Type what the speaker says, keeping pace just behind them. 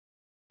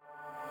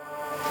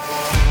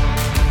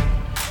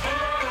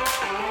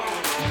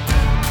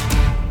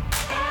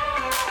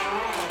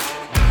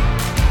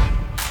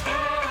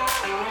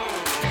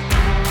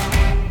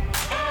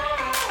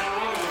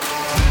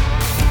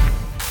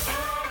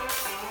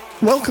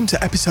Welcome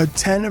to episode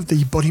 10 of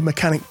the Body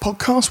Mechanic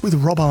podcast with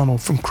Rob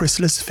Arnold from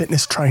Chrysalis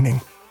Fitness Training.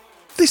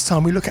 This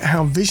time we look at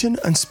how vision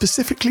and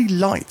specifically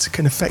light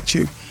can affect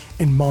you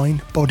in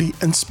mind, body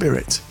and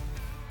spirit.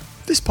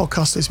 This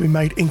podcast has been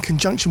made in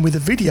conjunction with a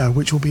video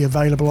which will be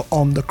available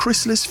on the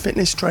Chrysalis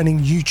Fitness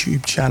Training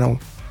YouTube channel.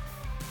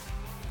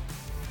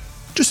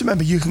 Just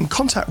remember you can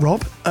contact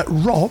Rob at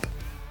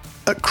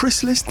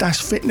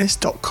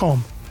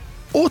chrysalis-fitness.com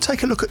or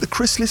take a look at the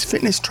Chrysalis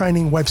Fitness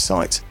Training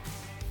website.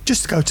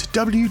 Just go to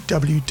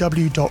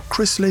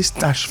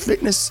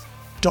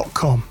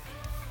www.chrysalis-fitness.com.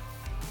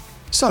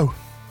 So,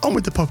 on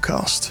with the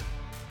podcast.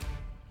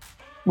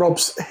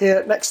 Rob's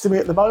here next to me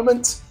at the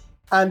moment,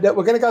 and we're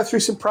going to go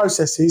through some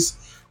processes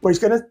where he's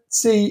going to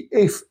see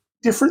if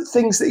different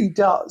things that he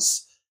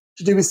does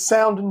to do with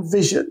sound and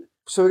vision.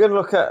 So we're going to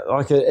look at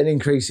like an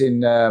increase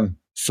in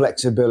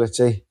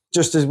flexibility.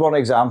 Just as one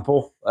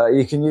example,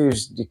 you can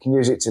use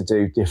it to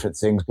do different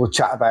things. We'll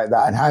chat about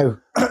that and how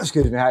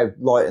how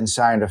light and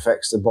sound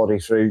affects the body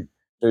through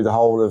the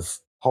whole of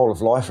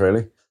life,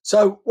 really.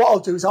 So what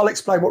I'll do is I'll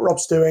explain what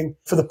Rob's doing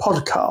for the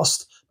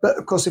podcast, but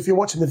of course if you're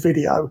watching the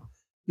video,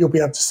 you'll be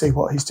able to see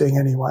what he's doing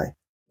anyway.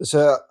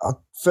 So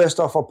first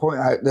off, I'll point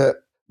out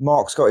that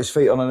Mark's got his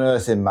feet on an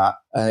earthing mat,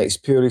 and it's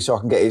purely so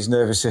I can get his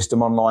nervous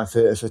system online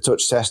for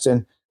touch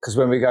testing. Because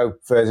when we go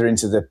further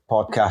into the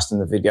podcast and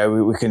the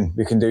video, we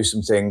can do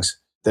some things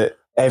that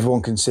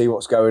everyone can see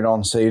what's going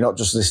on. So you're not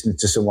just listening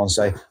to someone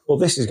say, well,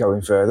 this is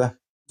going further.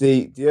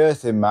 The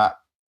earthing mat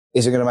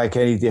isn't going to make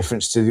any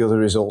difference to the other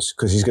results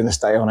because he's going to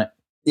stay on it.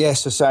 Yeah,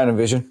 so sound and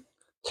vision.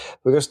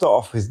 We're going to start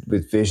off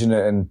with vision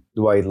and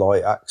the way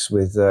light acts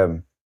with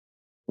the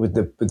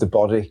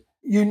body.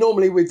 You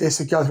normally with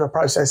this go through a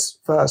process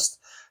first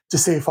to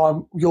see if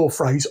I'm, your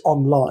phrase,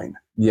 online.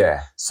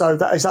 Yeah. So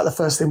is that the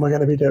first thing we're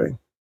going to be doing?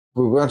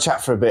 We're going to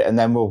chat for a bit and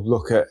then we'll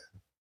look at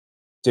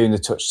doing the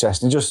touch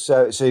test. And just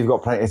so you've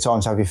got plenty of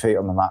time to have your feet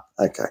on the mat.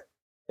 Okay.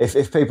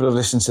 If people have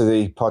listened to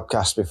the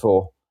podcast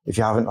before, if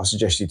you haven't, I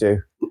suggest you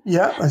do.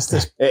 Yeah,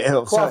 there's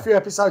quite a few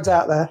episodes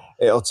out there.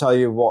 It'll tell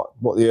you what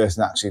the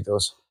earthing actually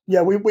does.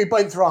 Yeah, we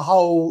went through a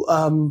whole...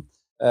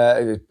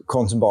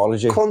 quantum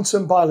biology.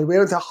 Quantum biology. We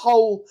had a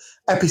whole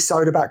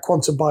episode about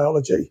quantum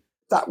biology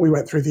that we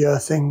went through the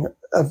earthing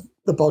of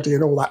the body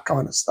and all that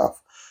kind of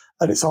stuff.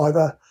 And it's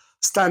either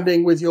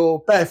standing with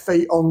your bare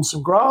feet on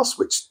some grass,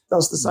 which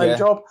does the same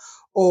job,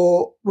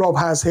 or Rob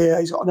has here,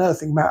 he's got an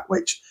earthing mat,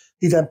 which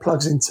he then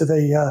plugs into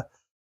the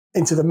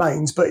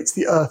mains, but it's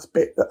the earth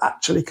bit that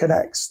actually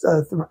connects.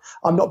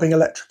 I'm not being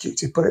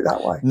electrocuted, put it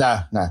that way. No.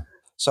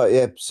 So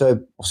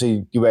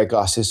obviously you wear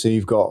glasses, so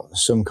you've got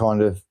some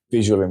kind of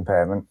visual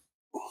impairment,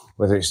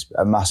 whether it's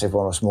a massive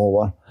one or a small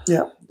one.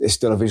 Yeah. It's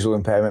still a visual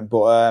impairment,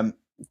 but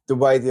the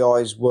way the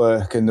eyes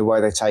work and the way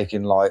they take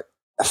in light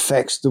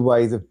affects the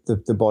way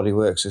the body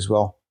works as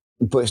well.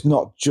 But it's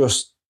not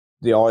just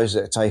the eyes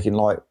that are taking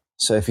light.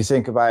 So if you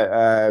think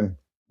about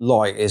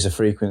light is a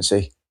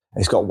frequency,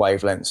 it's got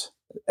wavelengths,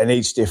 and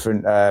each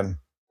different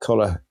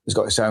colour has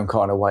got its own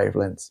kind of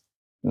wavelength.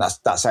 And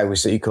that's how we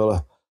see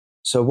colour.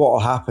 So what will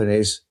happen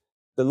is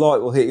the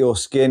light will hit your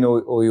skin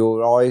or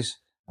your eyes,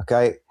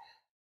 okay?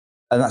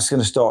 And that's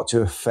going to start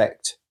to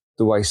affect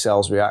the way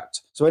cells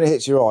react. So when it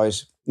hits your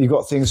eyes, you've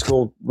got things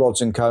called rods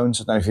and cones.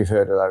 I don't know if you've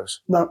heard of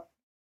those. No.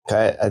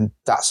 Okay, and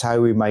that's how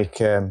we make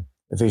a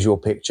visual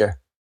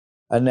picture.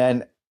 And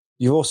then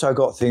you've also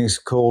got things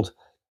called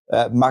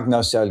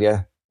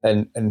magnocellular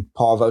and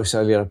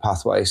parvocellular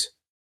pathways,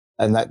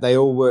 and that they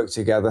all work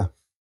together.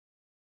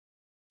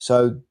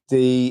 So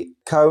the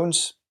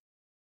cones,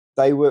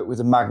 they work with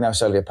the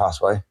magnocellular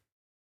pathway,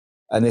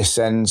 and this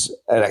sends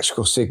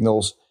electrical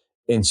signals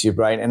into your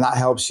brain, and that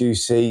helps you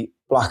see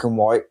black and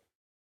white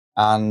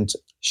and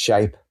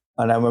shape.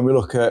 And then when we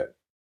look at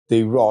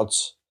the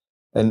rods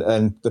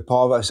and the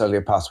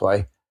parvocellular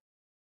pathway,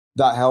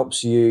 that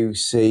helps you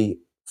see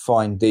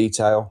fine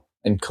detail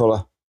and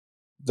colour.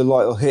 The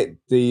light will hit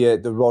the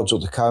rods or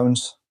the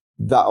cones.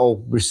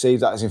 That'll receive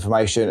that as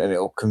information and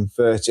it'll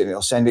convert it and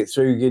it'll send it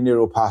through your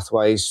neural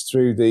pathways,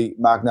 through the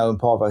magno and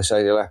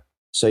parvocellular,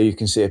 so you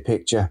can see a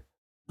picture.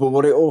 But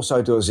what it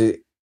also does,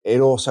 it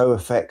also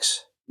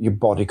affects your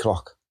body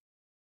clock.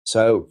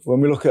 So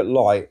when we look at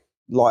light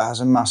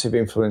has a massive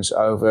influence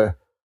over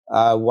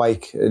our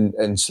wake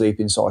and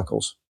sleeping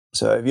cycles.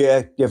 So have you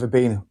ever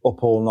been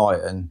up all night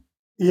and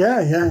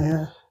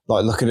yeah,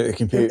 like looking at the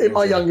computer in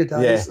my younger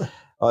days,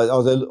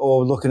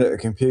 or looking at a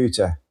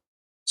computer?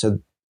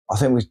 So I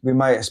think we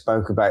may have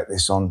spoke about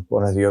this on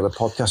one of the other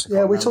podcasts.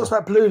 Yeah, we talked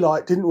about blue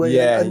light, didn't we?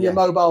 Yeah, and your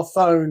mobile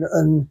phone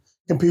and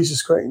computer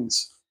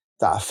screens.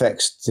 That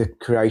affects the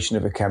creation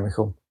of a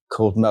chemical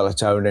called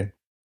melatonin.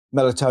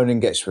 Melatonin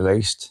gets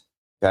released,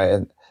 okay,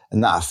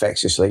 and that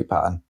affects your sleep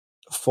pattern.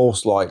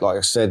 False light, like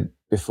I said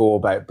before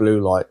about blue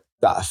light,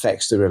 that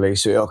affects the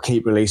release, so it'll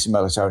keep releasing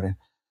melatonin.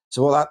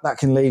 So that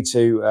can lead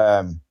to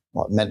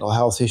like mental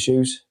health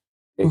issues.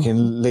 It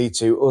can lead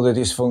to other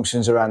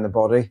dysfunctions around the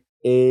body.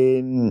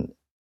 In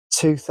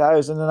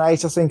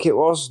 2008, I think it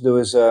was, there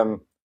was a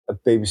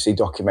BBC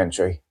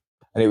documentary,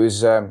 and it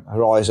was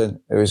Horizon.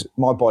 It was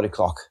My Body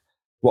Clock,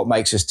 What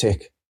Makes Us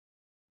Tick.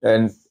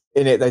 And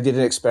in it, they did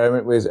an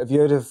experiment with, have you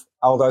heard of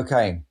Aldo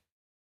Kane?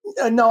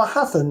 No, I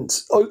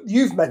haven't. Oh,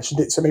 you've mentioned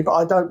it to me, but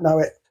I don't know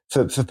it.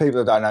 For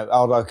people that don't know,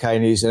 Aldo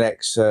Kane is an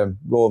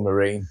ex-Royal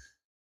Marine.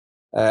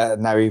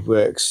 Now he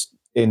works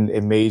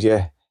in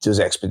media, does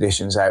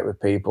expeditions out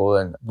with people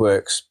and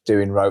works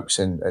doing ropes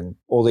and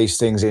all these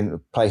things in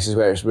places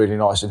where it's really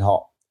nice and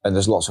hot and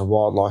there's lots of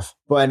wildlife.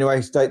 But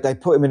anyway, they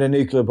put him in a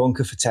nuclear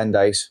bunker for 10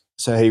 days.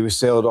 So he was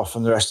sealed off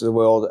from the rest of the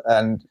world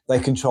and they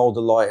controlled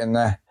the light in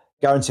there.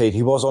 Guaranteed,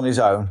 he was on his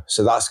own,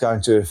 so that's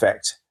going to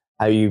affect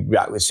how you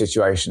react with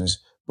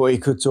situations. But he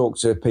could talk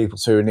to people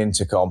through an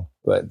intercom,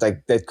 but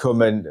they'd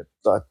come in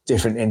at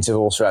different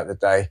intervals throughout the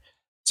day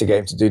to get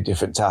him to do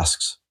different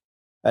tasks.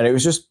 And it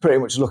was just pretty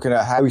much looking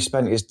at how he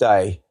spent his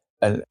day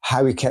and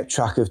how he kept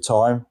track of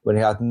time when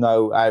he had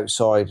no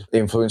outside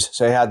influence.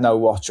 So he had no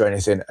watch or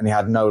anything, and he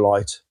had no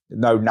light,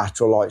 no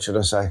natural light, should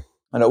I say.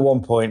 And at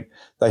one point,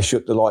 they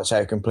shut the lights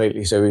out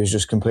completely, so he was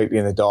just completely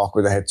in the dark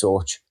with a head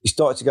torch. He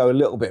started to go a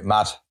little bit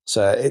mad,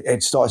 so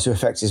it started to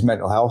affect his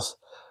mental health.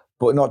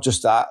 But not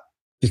just that,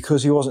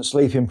 because he wasn't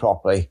sleeping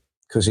properly,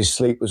 because his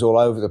sleep was all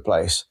over the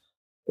place,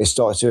 it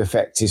started to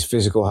affect his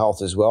physical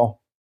health as well.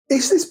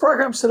 Is this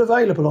program still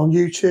available on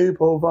YouTube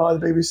or via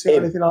the BBC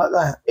or anything like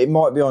that? It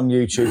might be on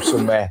YouTube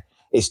somewhere.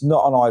 It's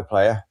not on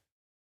iPlayer.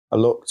 I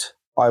looked.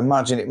 I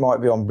imagine it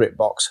might be on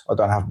BritBox. I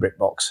don't have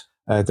BritBox.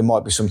 There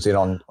might be something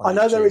on I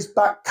know YouTube. there is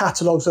back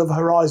catalogues of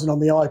Horizon on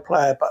the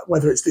iPlayer, but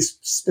whether it's this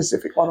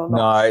specific one or not.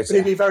 No, but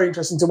it'd be very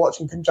interesting to watch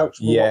in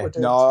conjunction with what we're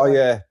doing.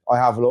 Yeah. I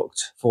have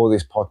looked for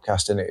this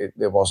podcast and it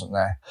wasn't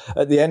there.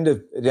 At the end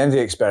of the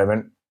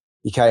experiment,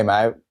 he came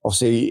out.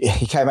 Obviously,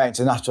 he came out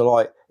into natural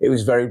light. It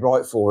was very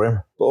bright for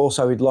him, but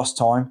also he'd lost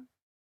time.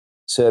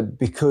 So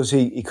because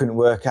he couldn't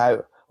work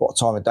out what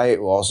time of day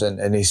it was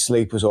and his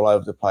sleep was all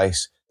over the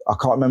place, I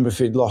can't remember if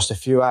he'd lost a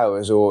few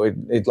hours or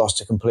he'd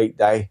lost a complete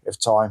day of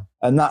time.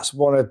 And that's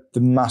one of the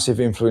massive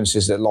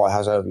influences that light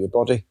has over your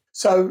body.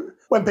 So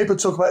when people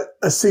talk about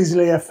a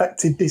seasonally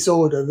affected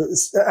disorder,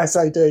 that's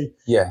SAD,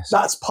 yes,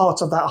 that's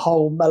part of that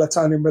whole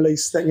melatonin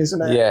release thing,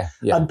 isn't it?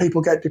 Yeah. And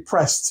people get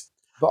depressed.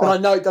 But I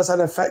know it does have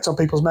an effect on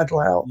people's mental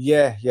health.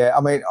 Yeah.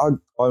 I mean,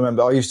 I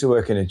remember I used to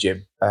work in a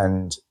gym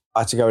and I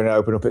had to go in and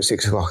open up at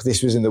 6 o'clock.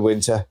 This was in the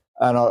winter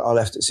and I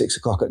left at 6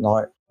 o'clock at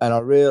night and I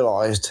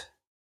realised,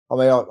 I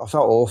felt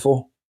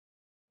awful.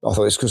 I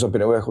thought it's because I've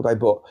been at work all day,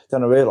 but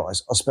then I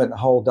realised I spent the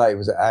whole day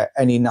without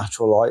any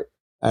natural light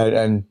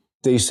and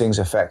these things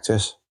affect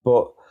us.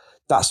 But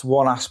that's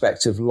one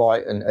aspect of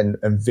light and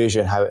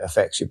vision, how it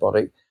affects your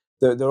body.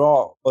 There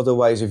are other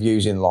ways of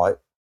using light.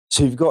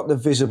 So you've got the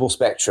visible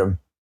spectrum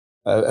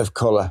of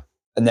colour,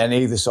 and then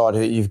either side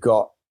of it, you've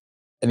got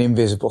an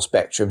invisible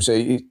spectrum. So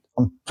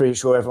I'm pretty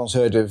sure everyone's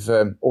heard of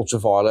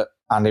ultraviolet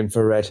and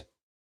infrared.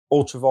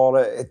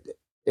 Ultraviolet,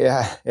 it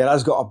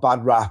has got a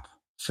bad rap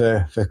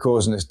for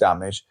causing us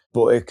damage,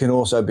 but it can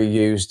also be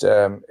used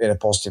in a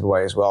positive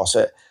way as well.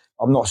 So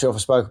I'm not sure if I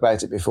spoke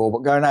about it before,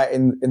 but going out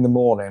in the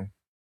morning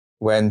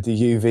when the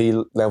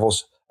UV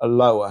levels are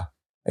lower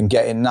and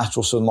getting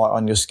natural sunlight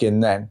on your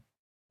skin, then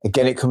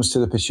again, it comes to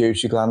the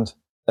pituitary gland.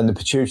 And the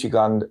pituitary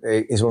gland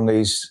is one of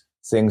these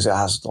things that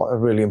has like a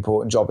really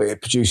important job.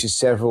 It produces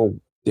several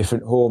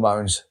different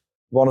hormones,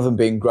 one of them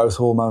being growth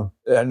hormone.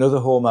 Another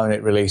hormone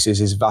it releases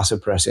is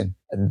vasopressin,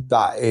 and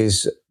that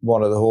is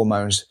one of the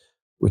hormones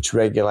which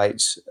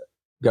regulates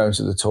going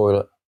to the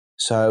toilet.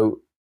 So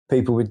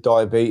people with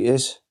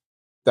diabetes,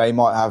 they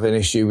might have an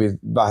issue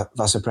with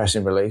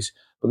vasopressin release,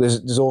 but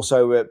there's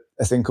also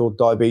a thing called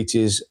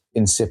diabetes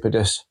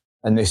insipidus,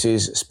 and this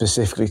is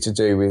specifically to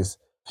do with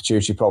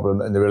pituitary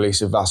problem and the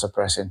release of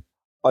vasopressin.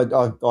 I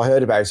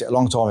heard about it a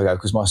long time ago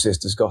because my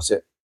sister's got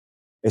it.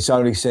 It's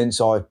only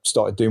since I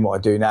started doing what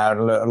I do now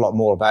and learned a lot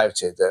more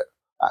about it that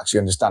I actually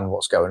understand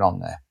what's going on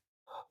there.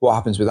 What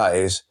happens with that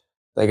is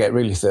they get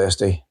really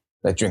thirsty,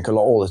 they drink a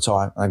lot all the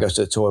time, and they go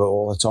to the toilet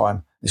all the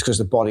time. It's because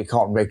the body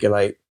can't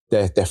regulate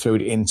their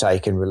fluid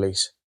intake and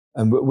release.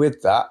 And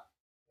with that,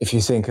 if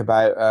you think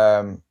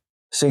about,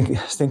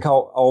 think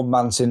old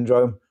man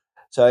syndrome.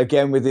 So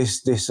again, with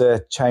this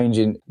change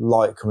in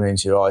light coming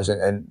into your eyes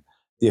and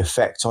the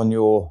effect on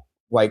your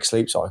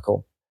wake-sleep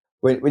cycle,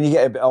 when you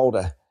get a bit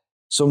older,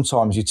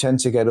 sometimes you tend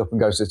to get up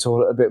and go to the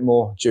toilet a bit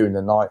more during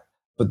the night.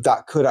 But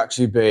that could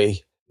actually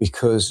be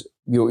because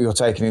you're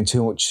taking in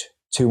too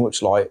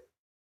much light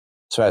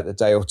throughout the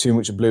day or too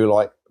much blue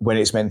light when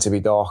it's meant to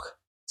be dark.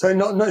 So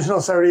not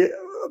necessarily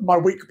my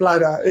weak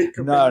bladder. It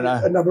could be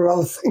a number of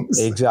other things.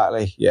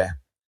 Exactly, yeah.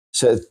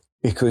 So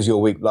because your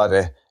weak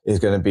bladder is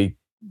going to be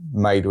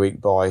made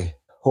weak by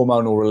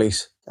hormonal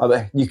release. I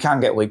mean, you can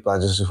get weak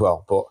bladders as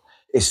well, but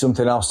it's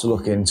something else to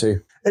look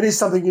into. It is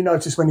something you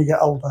notice when you get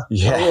older.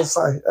 Yeah. I will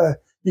say,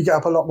 you get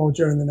up a lot more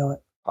during the night.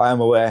 I am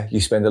aware you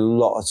spend a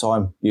lot of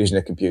time using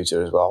a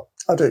computer as well.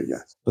 I do,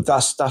 yes. But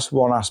that's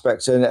one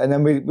aspect. And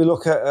then we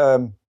look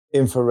at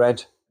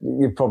infrared.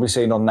 You've probably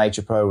seen on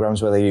nature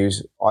programs where they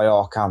use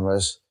IR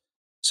cameras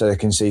so they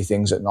can see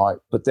things at night.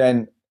 But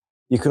then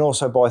you can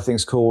also buy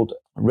things called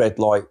red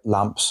light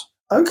lamps.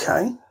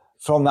 Okay.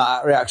 from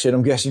that reaction,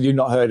 I'm guessing you've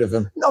not heard of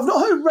them. I've not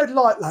heard of red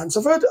light lamps.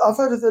 I've heard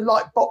of the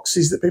light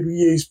boxes that people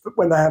use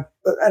when they have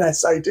an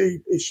SAD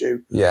issue.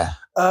 Yeah.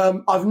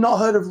 I've not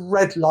heard of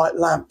red light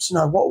lamps.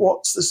 No,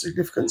 what's the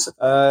significance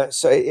of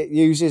So it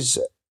uses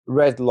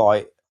red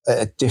light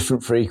at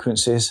different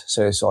frequencies.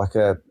 So it's like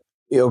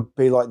it'll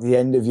be like the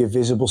end of your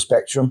visible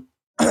spectrum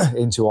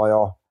into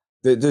IR.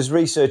 There's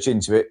research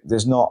into it.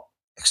 There's not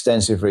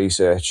extensive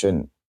research,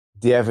 and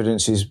the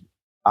evidence is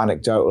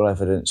anecdotal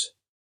evidence.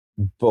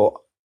 But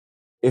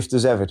if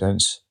there's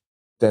evidence,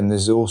 then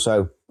there's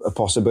also a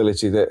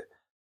possibility that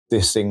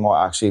this thing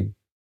might actually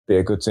be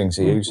a good thing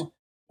to use.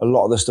 A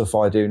lot of the stuff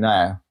I do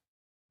now,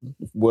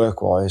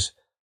 work-wise,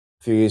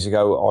 a few years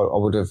ago, I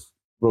would have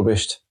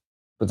rubbished.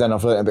 But then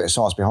I've learned a bit of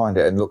science behind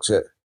it and looked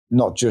at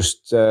not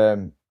just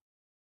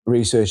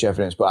research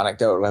evidence, but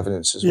anecdotal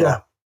evidence as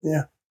well.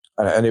 Yeah.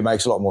 And it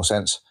makes a lot more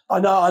sense.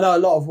 I know a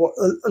lot of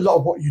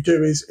what you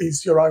do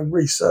is your own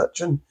research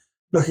and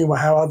looking at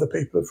how other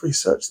people have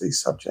researched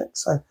these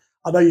subjects. So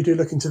I know you do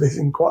look into this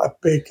in quite a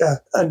big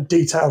and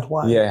detailed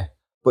way. Yeah.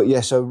 But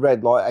yeah, so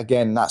red light,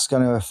 again, that's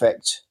going to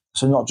affect,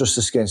 so not just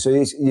the skin. So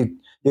you're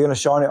going to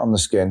shine it on the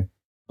skin,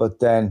 but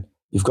then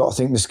you've got to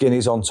think the skin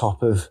is on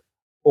top of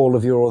all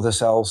of your other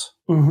cells.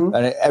 Mm-hmm.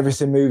 And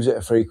everything moves at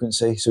a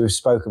frequency. So we've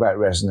spoke about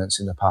resonance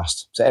in the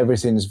past. So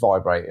everything's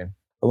vibrating.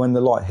 And when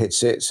the light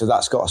hits it, so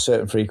that's got a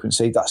certain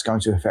frequency, that's going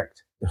to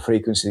affect the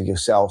frequency your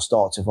cells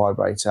start to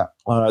vibrate at.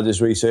 I know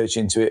there's research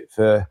into it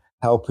for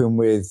helping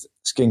with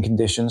skin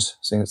conditions,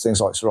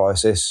 things like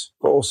psoriasis,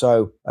 but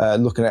also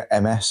looking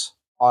at MS.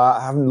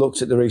 I haven't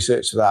looked at the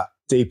research for that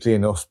deeply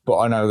enough, but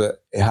I know that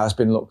it has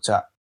been looked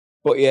at.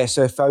 But yeah,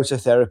 so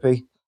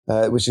phototherapy,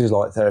 which is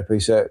light therapy,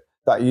 so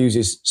that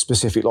uses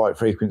specific light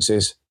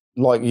frequencies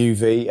like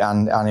UV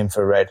and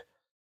infrared.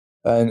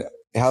 And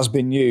it has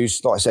been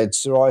used, like I said,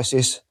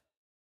 psoriasis,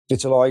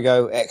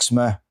 vitiligo,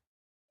 eczema,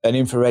 and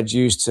infrared's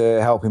used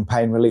to help in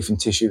pain relief and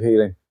tissue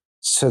healing.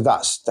 So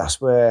that's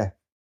where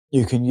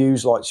you can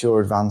use light to your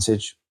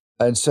advantage.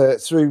 And so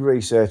through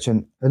research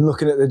and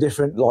looking at the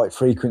different light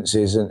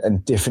frequencies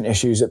and different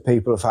issues that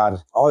people have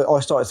had, I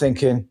started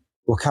thinking,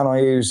 well, can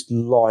I use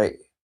light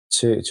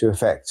to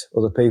affect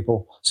other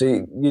people? So,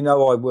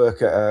 I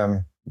work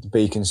at the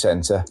Beacon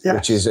Centre, yes,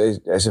 which is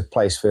a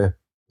place for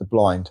the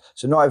blind.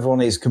 So not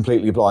everyone is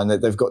completely blind.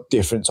 They've got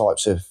different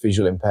types of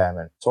visual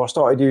impairment. So I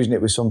started using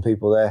it with some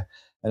people there.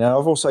 And then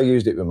I've also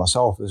used it with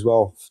myself as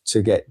well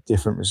to get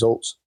different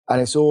results. And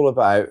it's all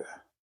about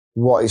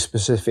what is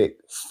specific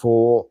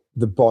for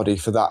the body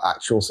for that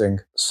actual thing.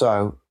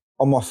 So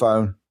on my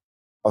phone,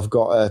 I've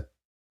got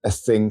a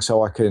thing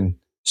so I can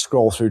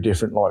scroll through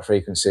different light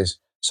frequencies.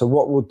 So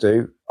what we'll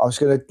do, I'm just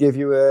going to give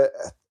you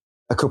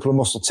a couple of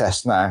muscle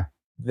tests now.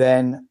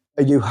 Then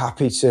are you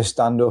happy to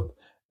stand up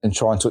and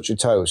try and touch your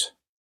toes?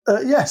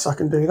 Yes, I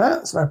can do that.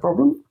 It's no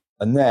problem.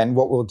 And then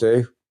what we'll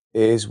do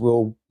is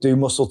we'll do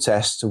muscle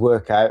tests to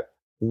work out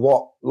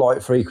what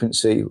light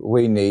frequency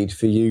we need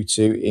for you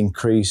to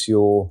increase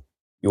your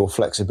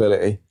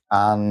flexibility.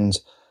 And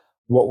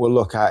what we'll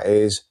look at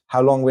is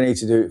how long we need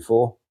to do it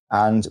for,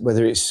 and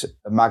whether it's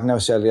a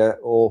magnocellular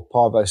or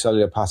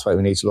parvocellular pathway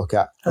we need to look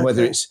at, and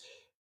whether it's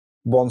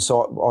one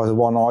side, either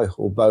one eye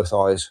or both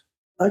eyes.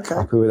 Okay.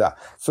 Happy with that.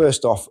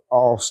 First off,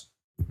 I'll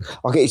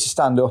get you to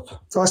stand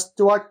up. So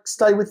do I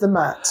stay with the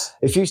mat?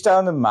 If you stay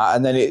on the mat,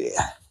 and then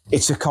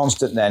it's a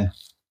constant then.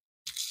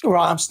 All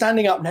right, I'm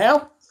standing up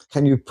now.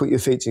 Can you put your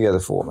feet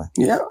together for me?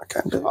 Yeah, I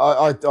can do.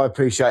 I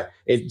appreciate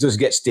it. Does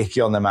get sticky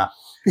on the mat.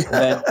 And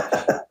then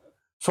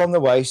from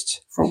the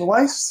waist. From the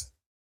waist.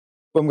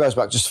 Bum goes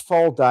back. Just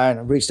fold down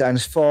and reach down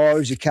as far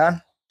as you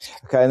can.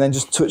 Okay, and then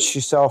just touch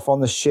yourself on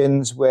the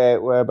shins,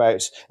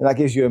 whereabouts, and that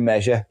gives you a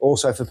measure.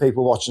 Also, for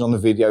people watching on the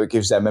video, it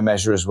gives them a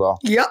measure as well.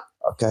 Yep.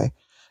 Okay,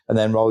 and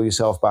then roll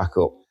yourself back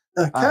up.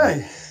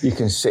 Okay. You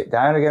can sit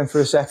down again for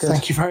a second.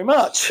 Thank you very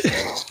much.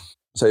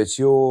 So is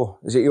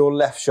it your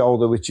left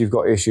shoulder which you've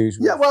got issues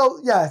with? Yeah, well,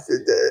 yeah.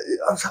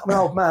 I'm an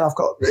old man. I've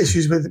got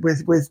issues with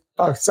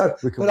both. So,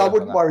 but I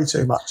wouldn't worry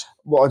too much.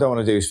 What I don't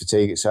want to do is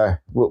fatigue it. So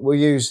we'll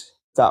use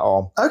that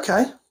arm.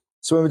 Okay.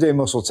 So when we're doing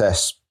muscle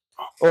tests,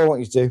 all I want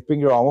you to do, bring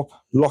your arm up,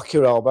 lock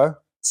your elbow.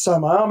 So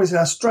my arm is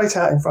now straight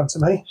out in front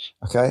of me.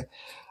 Okay.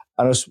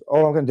 And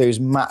all I'm going to do is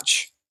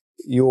match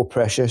your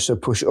pressure. So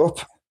push up.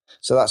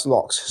 So that's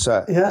locked.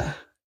 So yeah.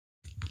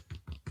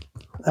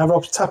 Now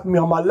Rob's tapping me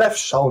on my left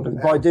shoulder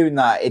now. By doing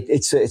that,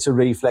 it's a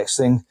reflex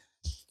thing.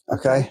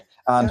 Okay.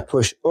 And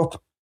push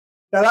up.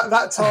 Now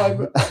that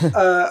time,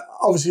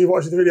 obviously you're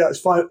watching the video, it's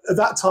fine. At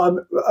that time,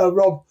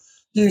 Rob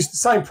used the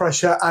same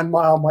pressure and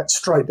my arm went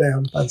straight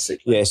down,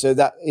 basically. Yeah, so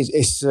that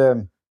is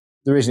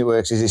the reason it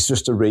works is it's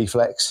just a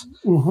reflex.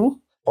 Mm-hmm.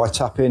 By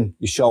tapping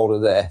your shoulder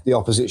there, the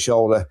opposite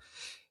shoulder,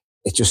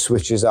 it just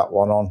switches that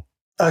one on.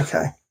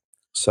 Okay.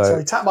 So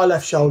he tapped my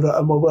left shoulder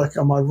and we're working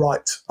on my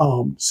right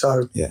arm.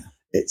 So yeah,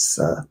 it's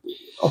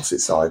opposite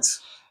sides.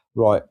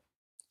 Right.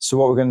 So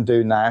what we're going to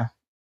do now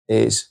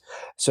is,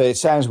 so it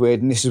sounds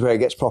weird, and this is where it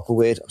gets proper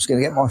weird. I'm just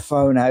going to get my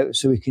phone out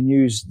so we can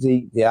use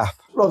the app.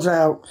 Rob's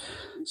now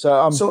so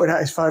I'm sorting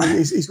out his phone.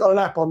 He's got an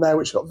app on there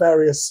which got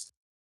various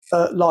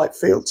light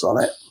fields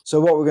on it. So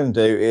what we're going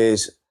to do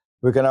is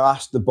we're going to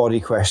ask the body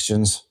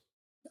questions.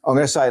 I'm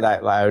going to say it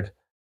out loud.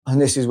 And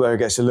this is where it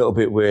gets a little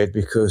bit weird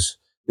because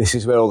this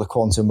is where all the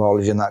quantum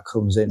biology and that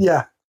comes in.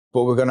 Yeah.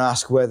 But we're going to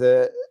ask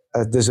whether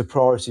there's a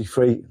priority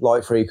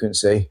light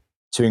frequency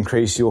to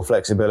increase your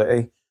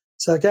flexibility.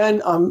 So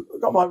again, I've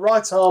got my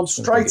right arm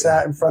straight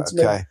out in front of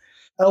me,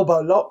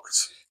 elbow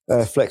locked.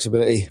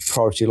 Flexibility,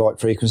 priority light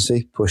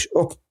frequency, push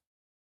up.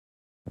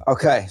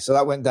 Okay, so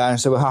that went down.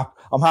 So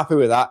I'm happy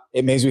with that.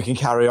 It means we can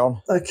carry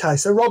on. Okay,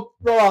 so Rob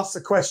asked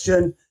the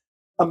question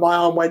and my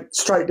arm went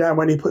straight down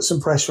when he put some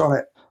pressure on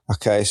it.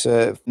 Okay,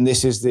 so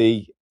this is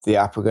the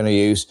app we're going to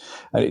use,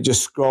 and it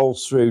just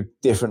scrolls through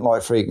different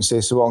light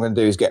frequencies. So what I'm going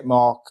to do is get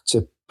Mark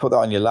to put that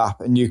on your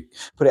lap, and you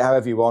put it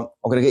however you want.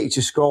 I'm going to get you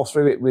to scroll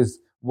through it with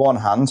one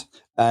hand,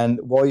 and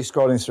while you're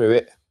scrolling through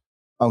it,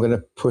 I'm going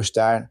to push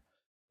down.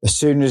 As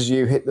soon as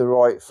you hit the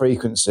right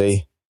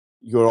frequency,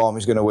 your arm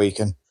is going to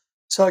weaken.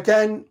 So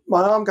again,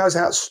 my arm goes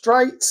out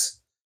straight,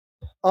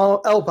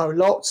 elbow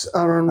locked,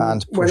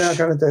 and we're now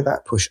going to do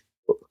that. Push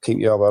up, keep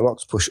your elbow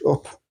locked, push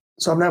up.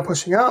 So I'm now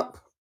pushing up,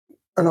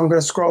 and I'm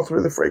going to scroll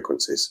through the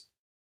frequencies.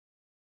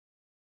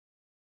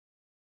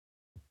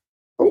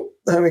 Oh,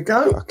 there we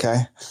go. Okay.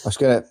 I'm just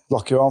going to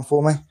lock your arm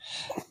for me.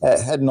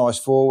 Head nice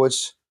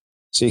forwards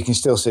so you can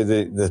still see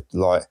the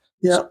light.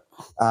 Yeah.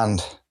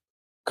 And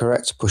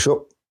correct, push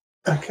up.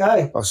 Okay.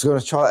 I was going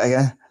to try it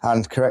again.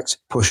 And correct,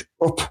 push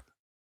up.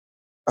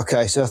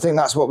 Okay, so I think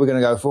that's what we're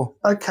going to go for.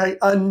 Okay,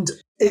 and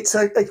it's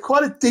a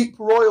quite a deep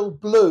royal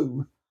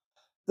blue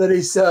that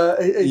is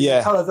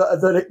the colour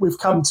that we've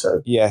come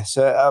to. Yeah,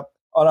 so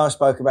I know I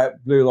spoke about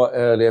blue light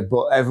earlier,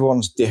 but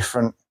everyone's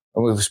different,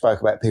 and we've spoke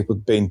about people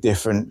being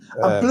different.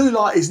 And blue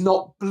light is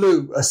not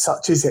blue as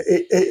such, is it?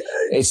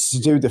 It's to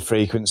do with the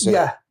frequency.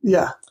 Yeah.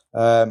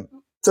 So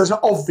it's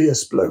not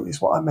obvious blue,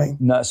 is what I mean.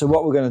 No. So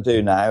what we're going to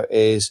do now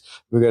is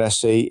we're going to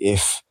see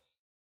if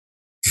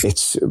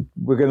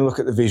we're going to look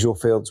at the visual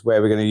fields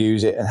where we're going to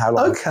use it and how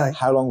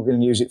long we're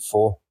going to use it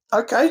for.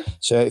 Okay.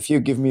 So if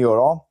you give me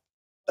your arm.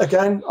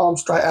 Again, arm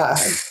straight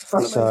out in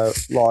front of me.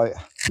 So like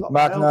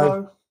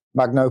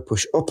Magno,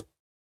 push up.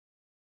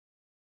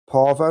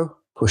 Parvo,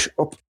 push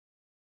up.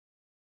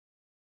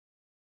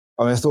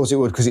 I mean, I thought it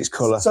would because it's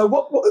colour. So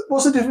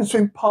what's the difference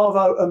between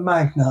Parvo and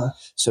Magno?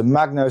 So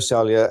Magno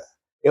Cellular,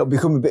 it'll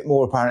become a bit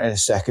more apparent in a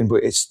second,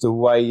 but it's the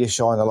way you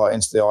shine the light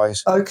into the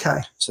eyes. Okay.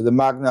 So the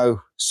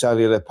Magno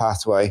Cellular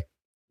pathway,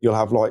 you'll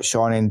have light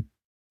shining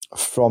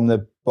from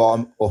the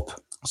bottom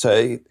up.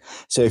 So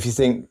if you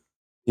think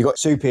you've got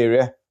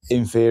superior,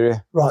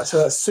 inferior. Right, so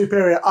that's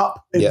superior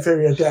up,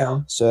 inferior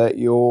down. So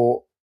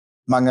your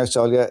Magno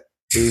Cellular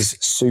is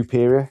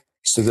superior,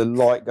 so the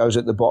light goes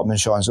at the bottom and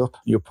shines up.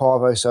 Your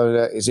Parvo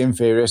Cellular is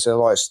inferior, so the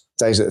light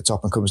stays at the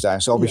top and comes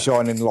down. So I'll be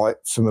shining light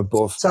from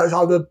above. So it's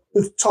either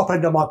the top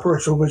end of my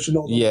peripheral vision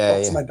or the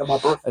bottom end of my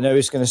peripheral. And now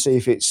it's going to see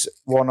if it's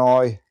one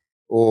eye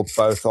or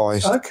both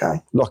eyes.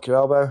 Okay. Lock your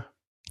elbow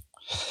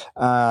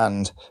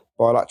and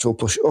bilateral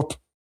push up.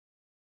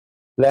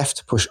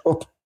 Left, push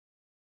up.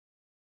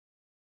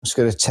 I'm just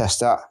going to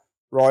test that.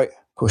 Right,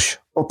 push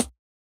up.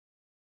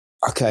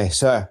 Okay,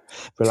 so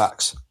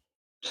relax.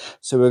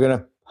 So we're going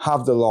to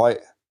have the light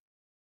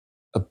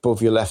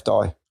above your left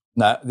eye.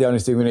 Now, the only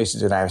thing we need to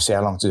do now is see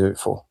how long to do it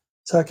for.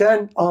 So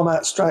again, arm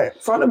out straight in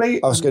front of me.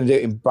 I was going to do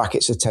it in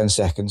brackets of 10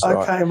 seconds. Okay,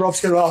 right. And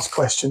Rob's going to ask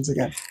questions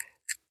again.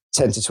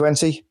 10 to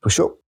 20, push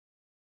up.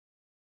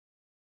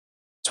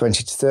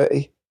 20 to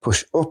 30,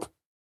 push up.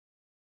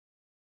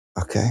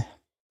 Okay.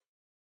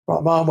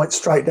 Right, my arm went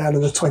straight down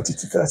in the 20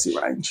 to 30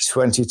 range.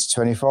 20 to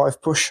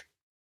 25, push.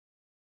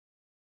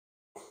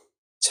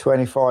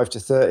 25 to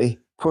 30,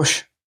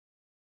 push.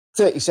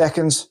 30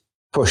 seconds,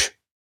 push.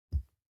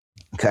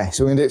 Okay,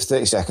 so we're going to do it for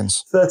 30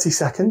 seconds. 30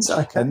 seconds,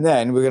 okay. And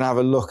then we're going to have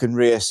a look and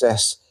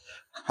reassess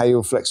how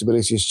your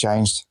flexibility has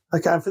changed.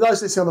 Okay, and for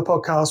those listening on the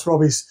podcast,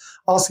 Robbie's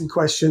asking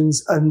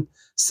questions and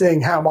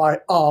seeing how my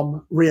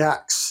arm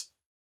reacts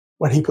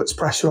when he puts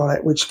pressure on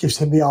it, which gives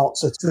him the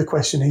answer to the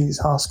question he's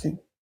asking.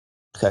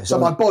 Okay, so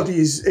my body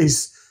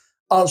is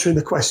answering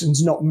the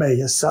questions, not me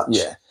as such.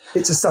 Yeah.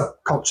 It's a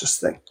subconscious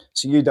thing.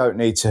 So you don't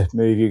need to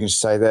move. You can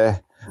stay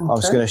there. Okay.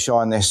 I'm just going to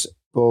shine this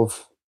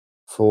above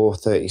for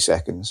 30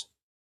 seconds.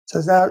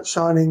 So now it's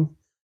shining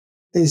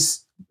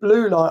his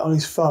blue light on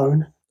his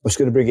phone. I'm just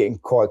going to bring it in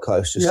quite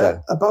close.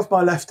 Above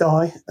my left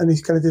eye, and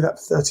he's going to do that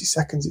for 30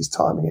 seconds. He's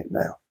timing it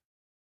now.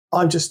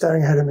 I'm just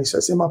staring ahead of me, so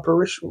it's in my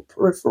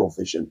peripheral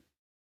vision,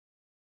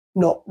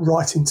 not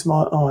right into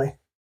my eye.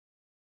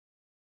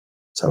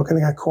 So we're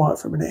going to go quiet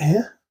for a minute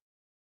here.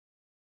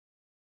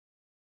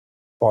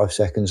 5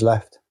 seconds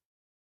left.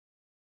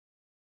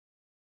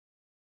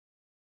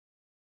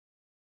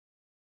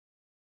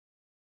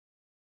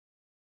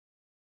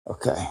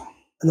 Okay.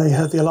 And then you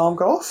heard the alarm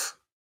go off.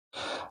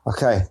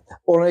 Okay.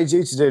 All I need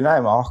you to do now,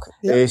 Mark,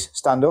 is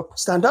stand up.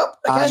 Stand up.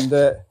 Okay. And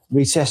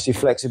retest your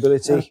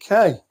flexibility.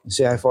 Okay. And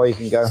see how far you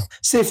can go.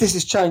 See if this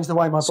has changed the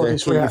way my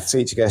body's reacting. Keep your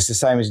feet together. It's the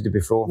same as you did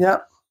before. Yeah.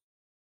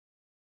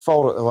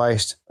 Fold at the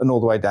waist and all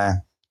the way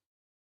down.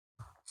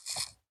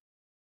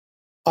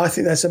 I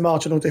think there's a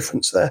marginal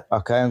difference there.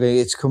 Okay, I'm going to get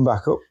you to come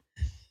back up.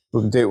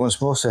 We can do it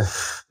once more. So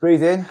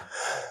breathe in,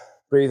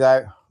 breathe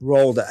out,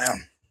 roll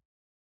down.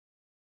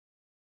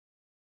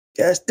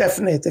 Yeah, it's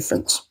definitely a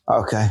difference.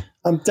 Okay.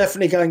 I'm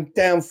definitely going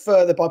down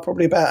further by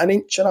probably about 1.5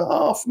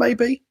 inches,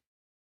 maybe.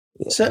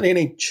 Yeah. Certainly 1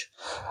 inch.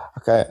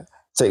 Okay.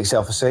 Take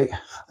yourself a seat.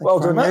 Well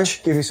done,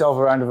 mate. Give yourself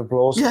a round of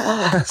applause.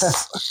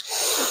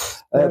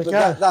 Yes.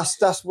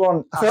 That's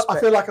one aspect. I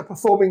feel like a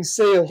performing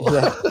seal.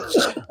 Yeah.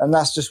 And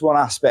that's just one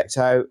aspect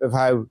of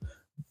how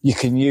you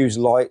can use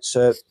light.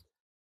 So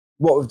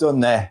what we've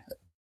done there,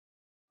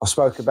 I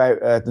spoke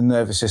about the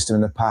nervous system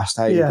in the past,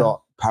 how you've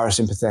got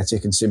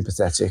parasympathetic and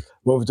sympathetic.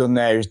 What we've done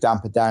there is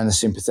dampen down the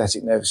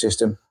sympathetic nervous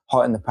system,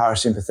 heighten the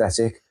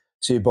parasympathetic,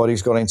 so your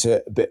body's gone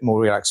into a bit more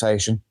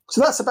relaxation.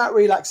 So that's about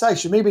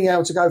relaxation, me being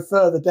able to go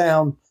further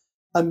down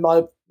and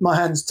my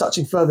hands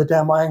touching further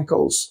down my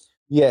ankles.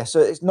 Yeah, so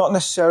it's not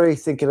necessarily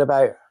thinking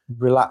about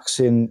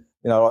relaxing,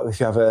 like if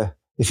you have a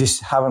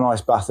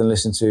nice bath and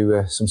listen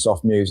to some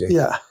soft music.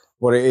 Yeah.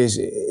 What it is,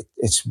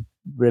 it's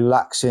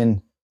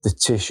relaxing the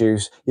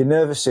tissues. Your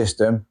nervous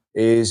system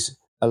is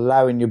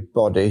allowing your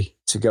body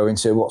to go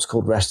into what's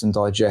called rest and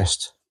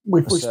digest.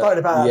 We've spoken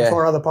about that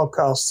before on other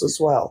podcasts as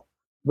well.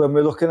 When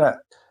we're looking at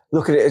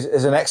it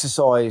as an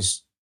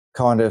exercise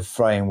kind of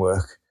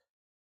framework.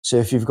 So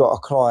if you've got a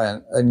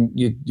client and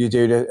you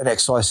do an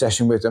exercise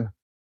session with them,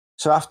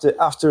 so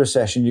after a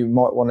session you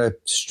might want to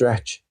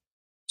stretch.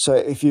 So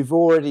if you've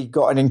already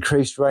got an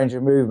increased range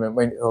of movement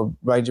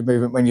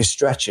when you're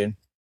stretching,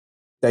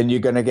 then you're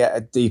going to get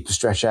a deeper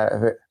stretch out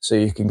of it, so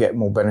you can get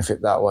more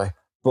benefit that way.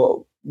 But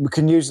we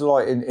can use the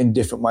light in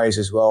different ways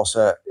as well.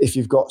 So if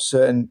you've got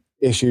certain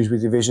issues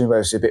with your vision where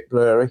it's a bit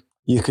blurry,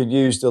 you can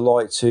use the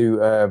light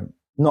to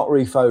not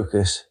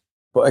refocus,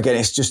 but again,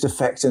 it's just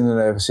affecting the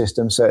nervous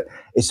system. So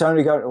it's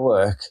only going to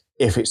work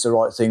if it's the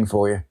right thing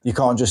for you. You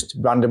can't just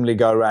randomly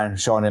go around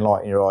shining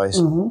light in your eyes,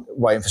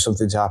 waiting for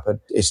something to happen.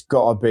 It's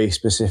got to be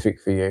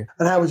specific for you.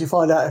 And how would you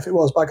find out if it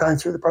was? By going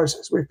through the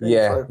process we've been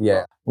through?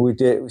 Yeah. We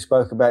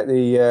spoke about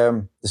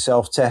the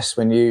self-test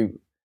when you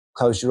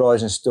closed your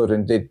eyes and stood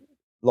and did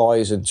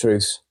lies and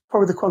truths.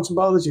 Probably the quantum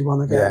biology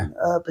one again,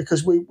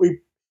 because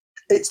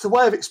it's the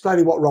way of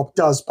explaining what Rob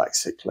does,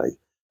 basically.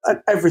 And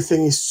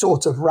everything is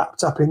sort of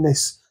wrapped up in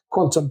this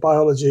quantum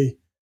biology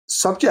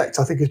subject,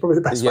 I think is probably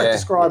the best way of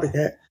describing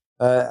it.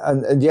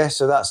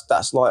 So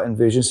that's light and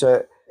vision.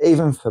 So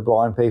even for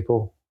blind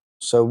people,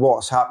 so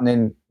what's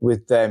happening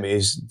with them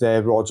is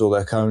their rods or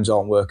their cones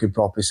aren't working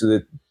properly, so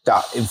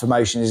that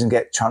information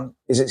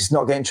it's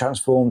not getting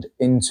transformed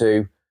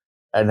into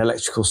an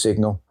electrical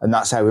signal, and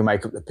that's how we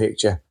make up the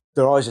picture.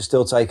 Their eyes are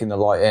still taking the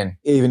light in.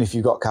 Even if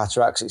you've got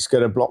cataracts, it's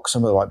going to block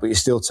some of the light, but you're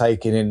still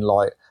taking in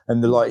light,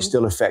 and the light is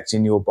still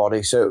affecting your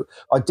body. So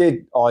I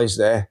did eyes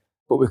there,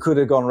 but we could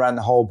have gone around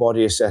the whole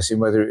body assessing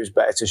whether it was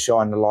better to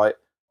shine the light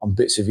on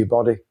bits of your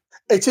body.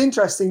 It's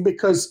interesting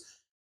because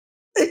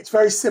it's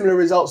very similar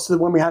results to the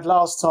one we had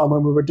last time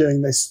when we were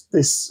doing this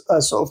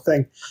sort of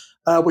thing,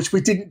 which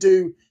we didn't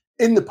do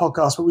in the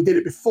podcast, but we did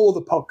it before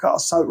the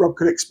podcast so Rob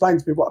could explain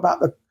to me what about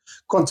the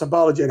quantum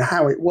biology and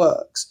how it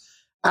works.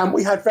 And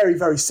we had very,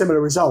 very similar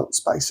results,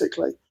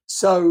 basically.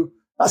 So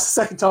that's the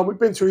second time we've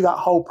been through that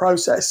whole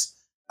process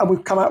and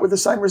we've come out with the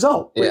same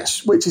result,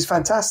 which is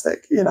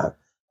fantastic,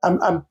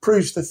 and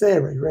proves the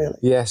theory, really.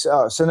 Yes.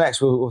 So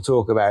next we'll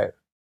talk about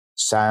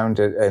sound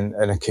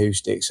and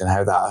acoustics and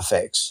how that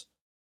affects.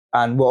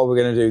 And what we're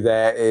going to do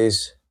there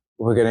is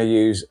we're going to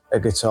use a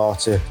guitar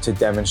to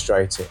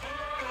demonstrate it.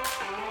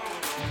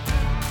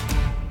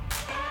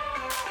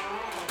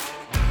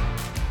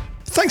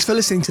 Thanks for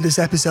listening to this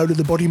episode of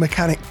the Body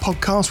Mechanic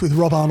podcast with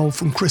Rob Arnold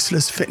from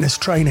Chrysalis Fitness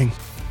Training.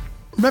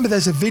 Remember,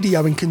 there's a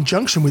video in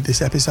conjunction with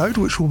this episode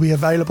which will be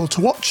available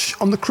to watch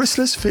on the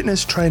Chrysalis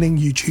Fitness Training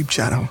YouTube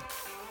channel.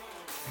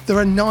 There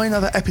are 9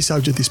 other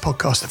episodes of this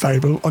podcast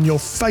available on your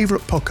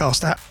favourite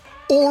podcast app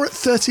or at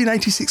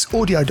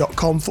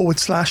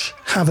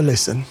 1386audio.com/have a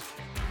listen.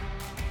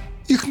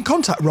 You can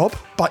contact Rob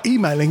by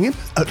emailing him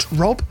at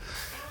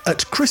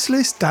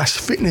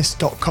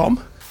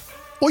rob@chrysalis-fitness.com,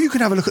 or you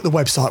can have a look at the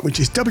website, which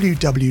is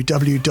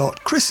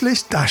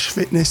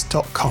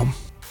www.chrysalis-fitness.com.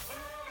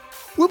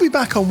 We'll be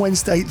back on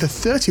Wednesday, the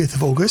 30th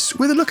of August,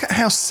 with a look at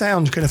how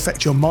sound can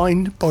affect your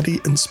mind,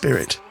 body and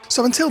spirit.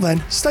 So until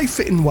then, stay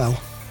fit and well.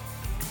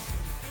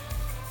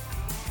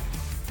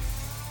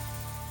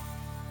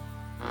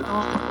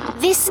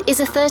 This is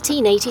a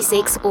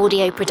 1386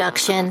 audio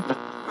production.